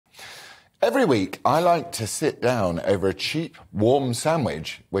Every week, I like to sit down over a cheap, warm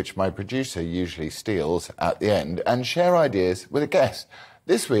sandwich, which my producer usually steals at the end, and share ideas with a guest.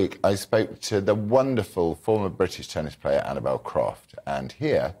 This week, I spoke to the wonderful former British tennis player Annabel Croft, and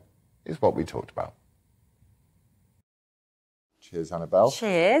here is what we talked about. Cheers, Annabel.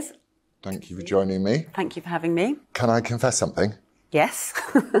 Cheers. Thank you for joining me. Thank you for having me. Can I confess something? Yes.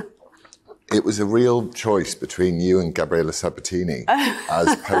 It was a real choice between you and Gabriella Sabatini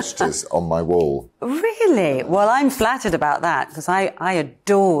as posters on my wall. Really? Well, I'm flattered about that because I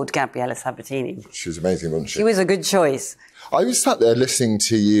adored Gabriella Sabatini. She was amazing, wasn't she? She was a good choice. I was sat there listening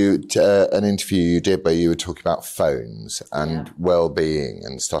to you, to an interview you did where you were talking about phones and well-being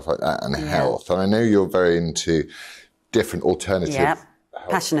and stuff like that and health. And I know you're very into different alternative health.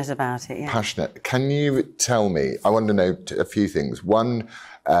 Passionate about it, yeah. Passionate. Can you tell me, I want to know a few things. One,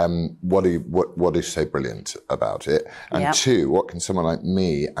 what is so brilliant about it? And two, what can someone like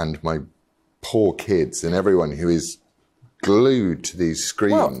me and my poor kids and everyone who is glued to these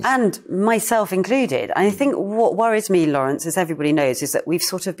screens... Well, and myself included. I think what worries me, Laurence, as everybody knows, is that we've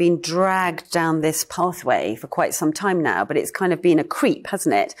sort of been dragged down this pathway for quite some time now, but it's kind of been a creep,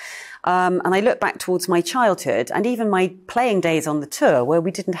 hasn't it? And I look back towards my childhood and even my playing days on the tour where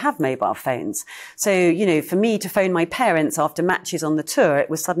we didn't have mobile phones. So, you know, for me to phone my parents after matches on the tour, it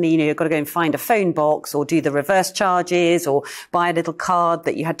was suddenly, you know, you've got to go and find a phone box or do the reverse charges or buy a little card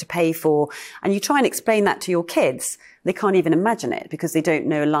that you had to pay for. And you try and explain that to your kids. They can't even imagine it because they don't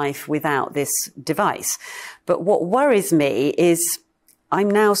know life without this device. But what worries me is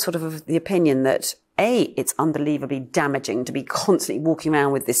I'm now sort of the opinion that it's unbelievably damaging to be constantly walking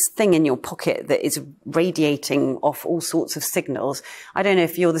around with this thing in your pocket that is radiating off all sorts of signals. I don't know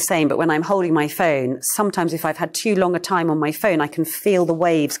if you're the same, but when I'm holding my phone, sometimes if I've had too long a time on my phone, I can feel the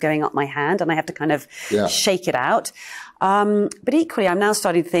waves going up my hand and I have to kind of shake it out. But equally, I'm now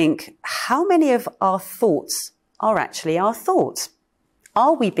starting to think, how many of our thoughts are actually our thoughts?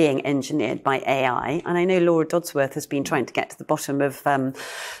 Are we being engineered by AI? And I know Laura Dodsworth has been trying to get to the bottom of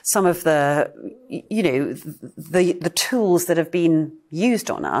some of the, you know, the tools that have been used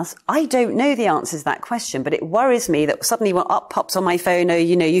on us. I don't know the answers to that question, but it worries me that suddenly what up pops on my phone, oh,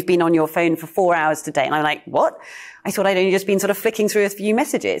 you know, you've been on your phone for 4 hours today. And I'm like, what? I thought I'd only just been sort of flicking through a few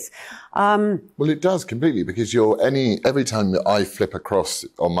messages. Well, it does completely because every time that I flip across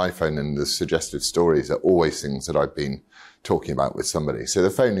on my phone and the suggested stories are always things that I've been talking about with somebody. So the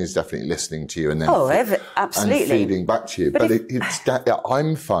phone is definitely listening to you and then absolutely. And feeding back to you. But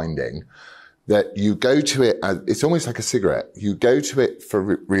I'm finding that you go to it, it's almost like a cigarette. You go to it for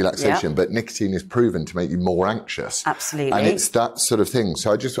relaxation, but nicotine is proven to make you more anxious. Absolutely. And it's that sort of thing.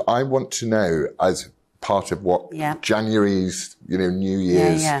 So I want to know, as part of what January's, you know, New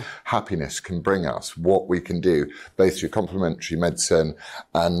Year's happiness can bring us, what we can do, both through complementary medicine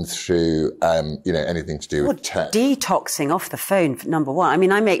and through, you know, anything to do with tech. Detoxing off the phone, number one. I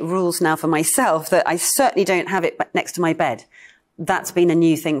mean, I make rules now for myself that I certainly don't have it next to my bed. That's been a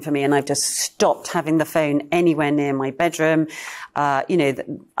new thing for me, and I've just stopped having the phone anywhere near my bedroom. You know,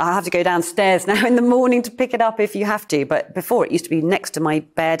 I have to go downstairs now in the morning to pick it up if you have to. But before, it used to be next to my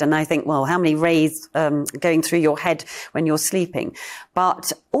bed, and I think, well, how many rays going through your head when you're sleeping?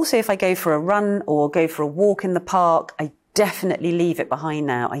 But also, if I go for a run or go for a walk in the park, I definitely leave it behind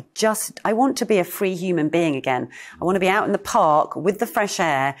now. I want to be a free human being again. I want to be out in the park with the fresh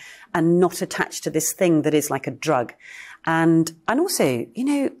air and not attached to this thing that is like a drug. And also, you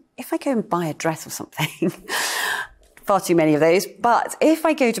know, if I go and buy a dress or something, far too many of those, but if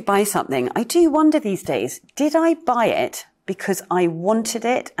I go to buy something, I do wonder these days, did I buy it because I wanted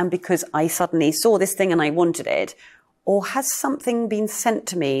it and because I suddenly saw this thing and I wanted it? Or has something been sent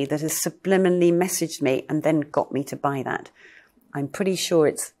to me that has subliminally messaged me and then got me to buy that? I'm pretty sure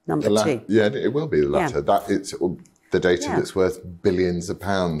it's number two. Yeah, it will be the latter. That it's the data that's worth billions of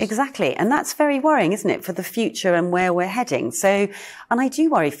pounds. Exactly. And that's very worrying, isn't it, for the future and where we're heading? So, and I do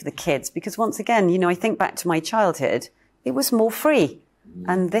worry for the kids because once again, you know, I think back to my childhood, it was more free.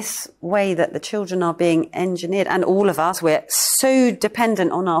 And this way that the children are being engineered, and all of us, we're so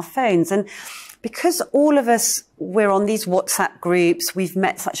dependent on our phones. And because all of us, we're on these WhatsApp groups, we've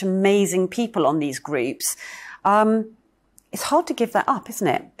met such amazing people on these groups, it's hard to give that up, isn't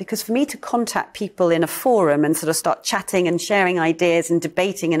it? Because for me to contact people in a forum and sort of start chatting and sharing ideas and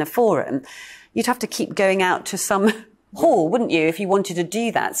debating in a forum, you'd have to keep going out to some hall, wouldn't you, if you wanted to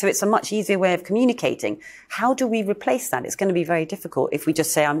do that? So it's a much easier way of communicating. How do we replace that? It's going to be very difficult if we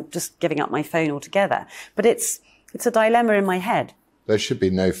just say, I'm just giving up my phone altogether. But it's a dilemma in my head. There should be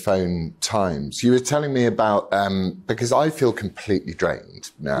no phone times. You were telling me about, because I feel completely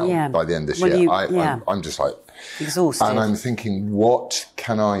drained now by the end of this year. I'm just like... exhausted. And I'm thinking, what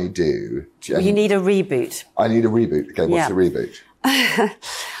can I do? Well, you need a reboot. I need a reboot. Okay, what's the reboot?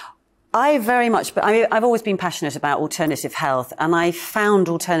 I've always been passionate about alternative health, and I found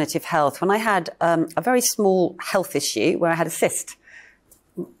alternative health when I had a very small health issue where I had a cyst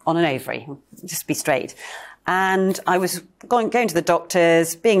on an ovary, just to be straight. And I was going to the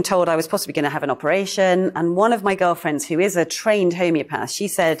doctors, being told I was possibly going to have an operation. And one of my girlfriends, who is a trained homeopath, she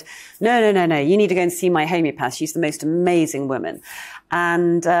said, no, you need to go and see my homeopath. She's the most amazing woman.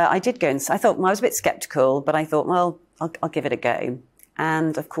 And I did go, and I thought, well, I was a bit skeptical, but I thought, well, I'll give it a go.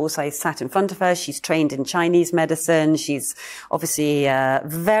 And of course, I sat in front of her. She's trained in Chinese medicine. She's obviously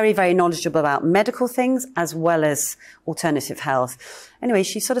very, very knowledgeable about medical things as well as alternative health. Anyway,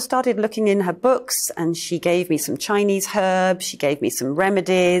 she sort of started looking in her books, and she gave me some Chinese herbs. She gave me some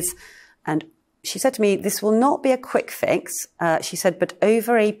remedies. And she said to me, this will not be a quick fix. She said, but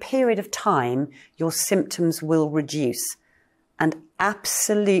over a period of time, your symptoms will reduce. And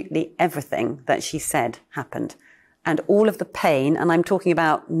absolutely everything that she said happened. And all of the pain, and I'm talking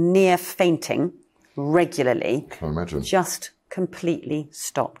about near fainting regularly, can imagine, just completely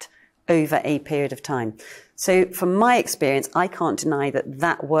stopped over a period of time. So from my experience, I can't deny that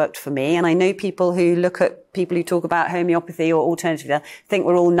that worked for me. And I know people who look at people who talk about homeopathy or alternative health think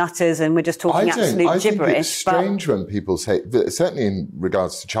we're all nutters and we're just talking absolute gibberish. I think it's strange when people say, certainly in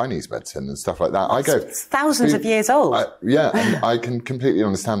regards to Chinese medicine and stuff like that, I go... It's thousands of years old. And I can completely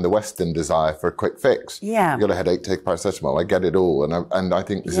understand the Western desire for a quick fix. Yeah. You've got a headache, take paracetamol. I get it all. And I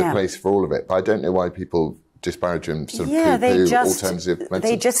think there's a place for all of it. But I don't know why people disparage and sort of poo-poo alternative medicine.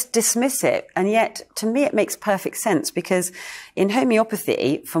 They just dismiss it. And yet, to me, it makes perfect sense, because in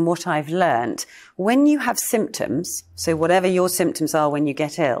homeopathy, from what I've learned, when you have symptoms, so whatever your symptoms are when you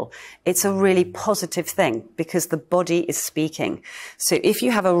get ill, it's a really positive thing because the body is speaking. So if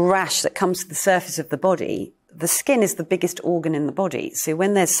you have a rash that comes to the surface of the body, the skin is the biggest organ in the body. So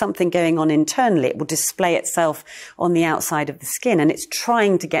when there's something going on internally, it will display itself on the outside of the skin, and it's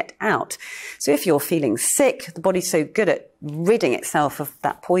trying to get out. So if you're feeling sick, the body's so good at ridding itself of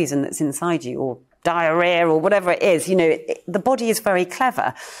that poison that's inside you, or diarrhea or whatever it is, the body is very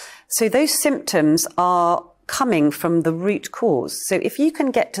clever. So those symptoms are coming from the root cause. So if you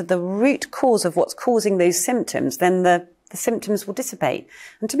can get to the root cause of what's causing those symptoms, then the symptoms will dissipate.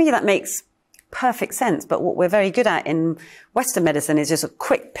 And to me, that makes perfect sense. But what we're very good at in Western medicine is just a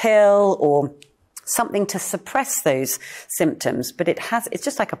quick pill or something to suppress those symptoms. But it's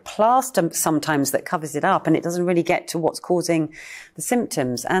just like a plaster sometimes that covers it up, and it doesn't really get to what's causing the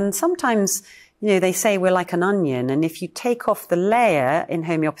symptoms. And sometimes, they say we're like an onion, and if you take off the layer in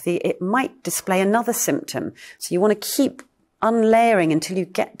homeopathy, it might display another symptom. So you want to keep unlayering until you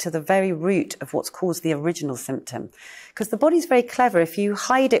get to the very root of what's caused the original symptom. Because the body's very clever. If you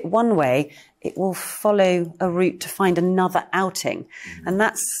hide it one way, it will follow a route to find another outing. And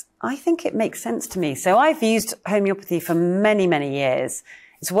I think it makes sense to me. So I've used homeopathy for many, many years.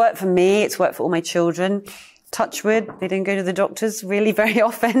 It's worked for me. It's worked for all my children. Touch wood, they don't go to the doctors really very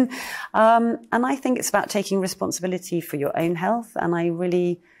often. And I think it's about taking responsibility for your own health. And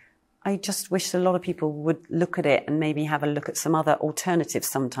I just wish a lot of people would look at it and maybe have a look at some other alternatives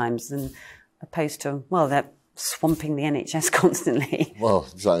sometimes, as opposed to, they're swamping the NHS constantly. Well,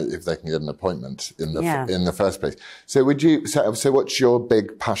 if they can get an appointment in the first place. So what's your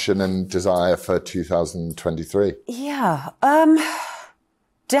big passion and desire for 2023? Yeah,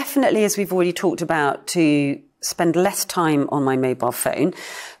 definitely, as we've already talked about, to spend less time on my mobile phone,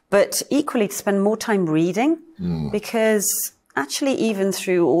 but equally to spend more time reading, because actually, even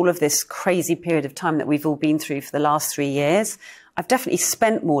through all of this crazy period of time that we've all been through for the last 3 years, I've definitely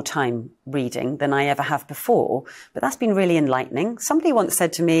spent more time reading than I ever have before, but that's been really enlightening. Somebody once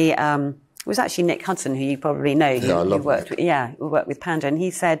said to me, it was actually Nick Hudson, who you probably know, who worked with Panda, and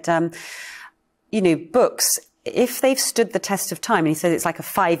he said, books, if they've stood the test of time, and he said it's like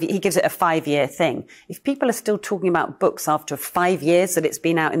he gives it a 5-year thing. If people are still talking about books after 5 years that it's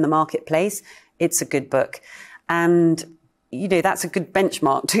been out in the marketplace, it's a good book. And that's a good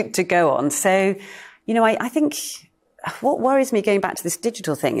benchmark to go on. So, I think what worries me going back to this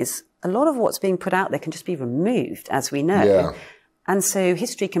digital thing is a lot of what's being put out there can just be removed, as we know. Yeah. And so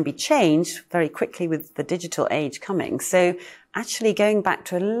history can be changed very quickly with the digital age coming. So actually going back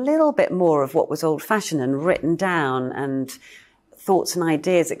to a little bit more of what was old-fashioned and written down, and thoughts and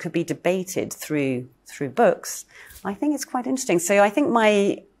ideas that could be debated through books, I think it's quite interesting. So I think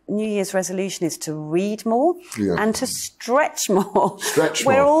my New Year's resolution is to read more and to stretch more.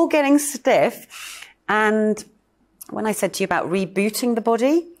 We're all getting stiff, and when I said to you about rebooting the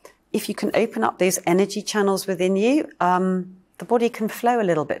body, if you can open up those energy channels within you, the body can flow a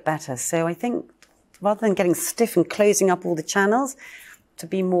little bit better. So I think rather than getting stiff and closing up all the channels, to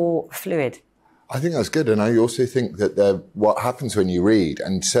be more fluid. I think that's good. And I also think that what happens when you read,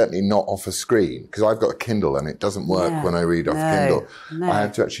 and certainly not off a screen, because I've got a Kindle and it doesn't work when I read off Kindle. No. I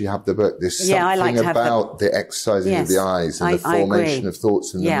have to actually have the book. There's something about the exercising of the eyes and the formation of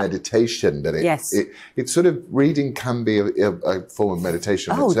thoughts and the meditation that it's sort of, reading can be a form of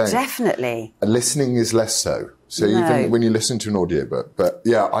meditation. Oh, definitely. And listening is less so. So even when you listen to an audiobook. But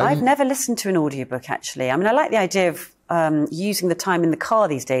yeah, I've never listened to an audiobook, actually. I mean, I like the idea of using the time in the car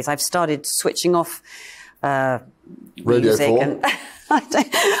these days. I've started switching off Radio 4. And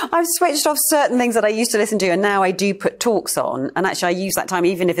I've switched off certain things that I used to listen to, and now I do put talks on. And actually, I use that time,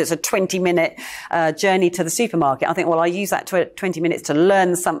 even if it's a 20-minute journey to the supermarket. I think, well, I'll use that 20 minutes to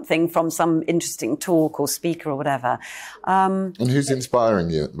learn something from some interesting talk or speaker or whatever. And who's inspiring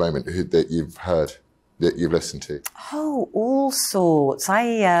you at the moment that you've heard? That you've listened to? Oh, all sorts.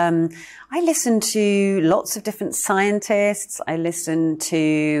 I listen to lots of different scientists. I listen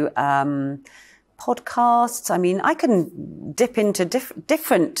to podcasts. I mean, I can dip into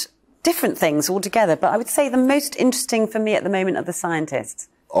different things altogether. But I would say the most interesting for me at the moment are the scientists.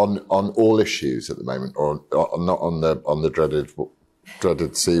 On all issues at the moment, or not on the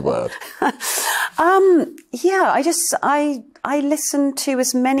dreaded C word? I listen to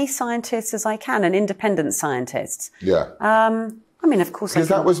as many scientists as I can, and independent scientists. Yeah. I mean, of course, because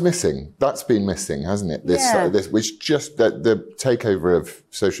that was missing. That's been missing, hasn't it? This which just the takeover of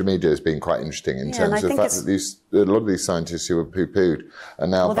social media has been quite interesting in terms of the fact that a lot of these scientists who were poo-pooed are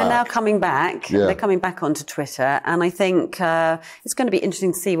now back. They're now coming back. Yeah. They're coming back onto Twitter, and I think it's going to be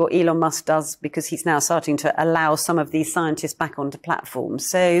interesting to see what Elon Musk does, because he's now starting to allow some of these scientists back onto platforms.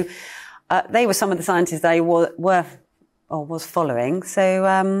 So they were some of the scientists I was following.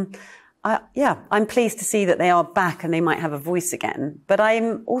 So. I'm pleased to see that they are back and they might have a voice again. But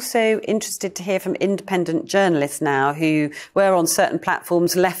I'm also interested to hear from independent journalists now who were on certain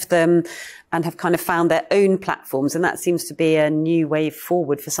platforms, left them, and have kind of found their own platforms. And that seems to be a new way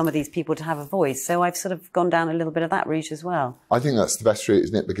forward for some of these people to have a voice. So I've sort of gone down a little bit of that route as well. I think that's the best route,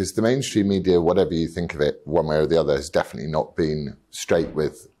 isn't it? Because the mainstream media, whatever you think of it, one way or the other, has definitely not been straight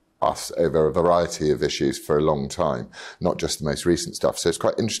with us over a variety of issues for a long time, not just the most recent stuff. So it's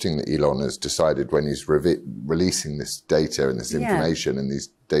quite interesting that Elon has decided, when he's releasing this data and this information and these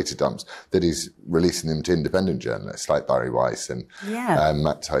data dumps, that he's releasing them to independent journalists like Barry Weiss and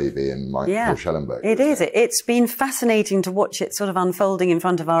Matt Taibbi and Paul Schellenberg. It is. It's been fascinating to watch it sort of unfolding in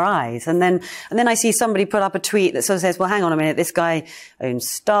front of our eyes. And then I see somebody put up a tweet that sort of says, well, hang on a minute, this guy owns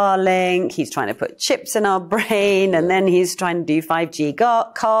Starlink, he's trying to put chips in our brain, and then he's trying to do 5G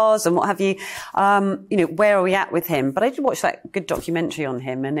cars and what have you. Where are we at with him? But I did watch that good documentary on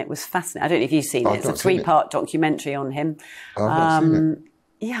him, and it was fascinating. I don't know if you've seen it. It's a 3-part documentary on him. I've not seen it.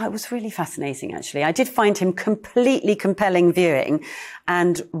 Yeah, it was really fascinating, actually. I did find him completely compelling viewing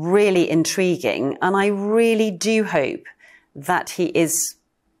and really intriguing. And I really do hope that he is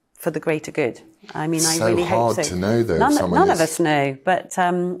for the greater good. I mean, I really hope so. So hard to know, though. None of us know, but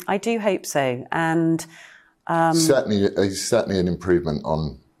I do hope so. And certainly an improvement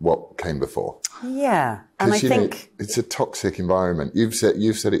on what came before. Yeah, and I think it's a toxic environment. You've said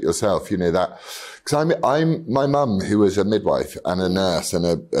it yourself. You know that, because my mum, who was a midwife and a nurse and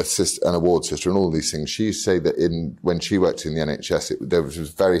a ward sister and all these things, she used to say that when she worked in the NHS, it was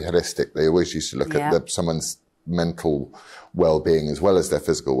very holistic. They always used to look at someone's mental well-being as well as their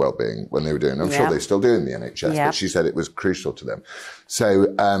physical well-being when they were doing. I'm sure they still do in the NHS, but she said it was crucial to them.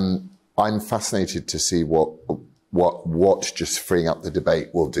 So I'm fascinated to see what just freeing up the debate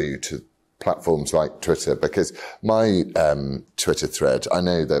will do to platforms like Twitter, because my Twitter thread, I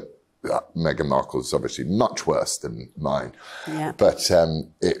know that Meghan Markle's obviously much worse than mine, but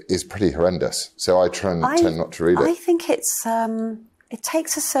it is pretty horrendous. So I tend not to read it. I think it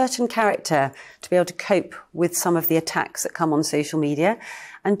takes a certain character to be able to cope with some of the attacks that come on social media.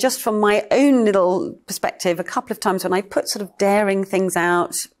 And just from my own little perspective, a couple of times when I put sort of daring things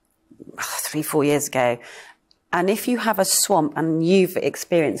out 3-4 years ago, and if you have a swamp, and you've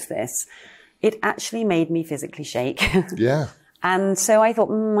experienced this, it actually made me physically shake. Yeah. And so I thought,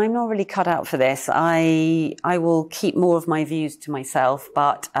 I'm not really cut out for this. I will keep more of my views to myself.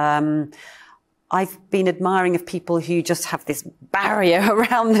 But I've been admiring of people who just have this barrier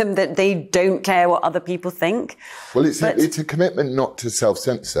around them that they don't care what other people think. Well, it's a commitment not to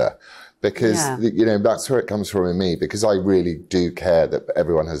self-censor. Because, you know, that's where it comes from in me, because I really do care that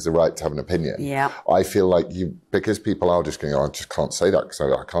everyone has the right to have an opinion. Yeah. I feel like because people are just going, oh, I just can't say that because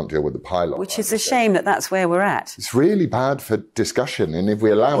I can't deal with the pylon. Which is a shame that that's where we're at. It's really bad for discussion. And if we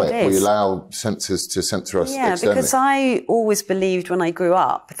allow it we allow censors to censor us externally. Because I always believed when I grew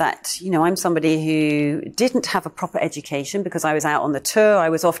up that, you know, I'm somebody who didn't have a proper education because I was out on the tour. I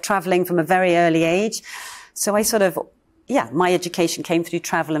was off travelling from a very early age. So I sort of... my education came through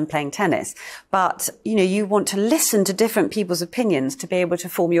travel and playing tennis. But, you know, you want to listen to different people's opinions to be able to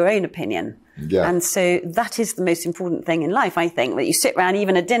form your own opinion. Yeah. And so that is the most important thing in life, I think, that you sit around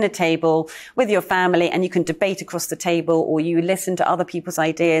even a dinner table with your family and you can debate across the table, or you listen to other people's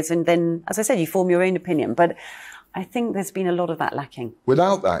ideas and then, as I said, you form your own opinion. But I think there's been a lot of that lacking.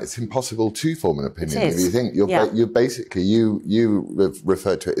 Without that, it's impossible to form an opinion. If you think you're basically, you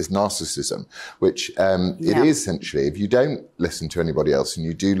referred to it as narcissism, which it is essentially, if you don't listen to anybody else and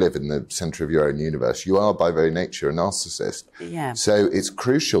you do live in the centre of your own universe, you are by very nature a narcissist. Yeah. So it's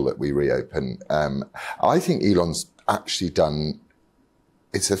crucial that we reopen. I think Elon's actually done,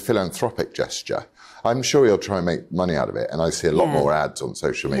 it's a philanthropic gesture. I'm sure he'll try and make money out of it. And I see a lot more ads on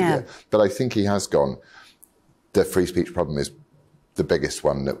social media. But I think he has gone, the free speech problem is the biggest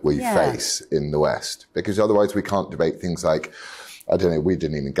one that we face in the West, because otherwise we can't debate things like, I don't know, we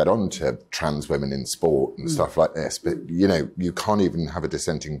didn't even get on to trans women in sport and stuff like this, but, you know, you can't even have a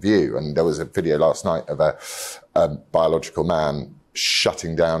dissenting view. And there was a video last night of a biological man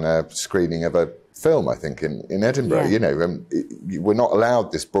shutting down a screening of a film, I think, in Edinburgh. You know, we're not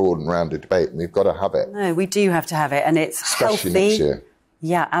allowed this broad and rounded debate, and we've got to have it. No, we do have to have it, and it's especially healthy. Next year.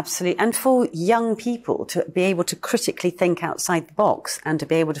 Yeah, absolutely. And for young people to be able to critically think outside the box and to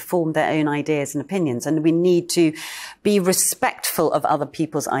be able to form their own ideas and opinions. And we need to be respectful of other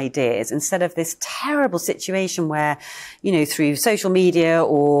people's ideas instead of this terrible situation where, you know, through social media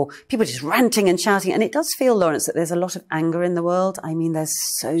or people just ranting and shouting. And it does feel, Laurence, that there's a lot of anger in the world. I mean, there's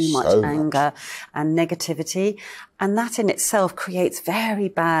so much anger and negativity. And that in itself creates very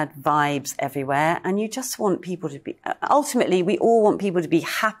bad vibes everywhere. And you just want people to be, ultimately, we all want people to be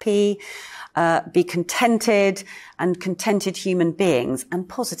happy, be contented and contented human beings and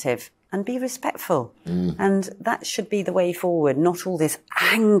positive and be respectful. And that should be the way forward, not all this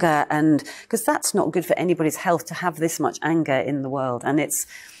anger. And because that's not good for anybody's health to have this much anger in the world. And it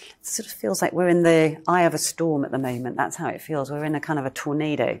sort of feels like we're in the eye of a storm at the moment. That's how it feels. We're in a kind of a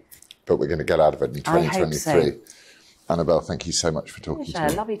tornado. But we're going to get out of it in 2023. I hope so. Annabel, thank you so much for talking to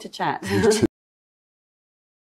me. Lovely to chat.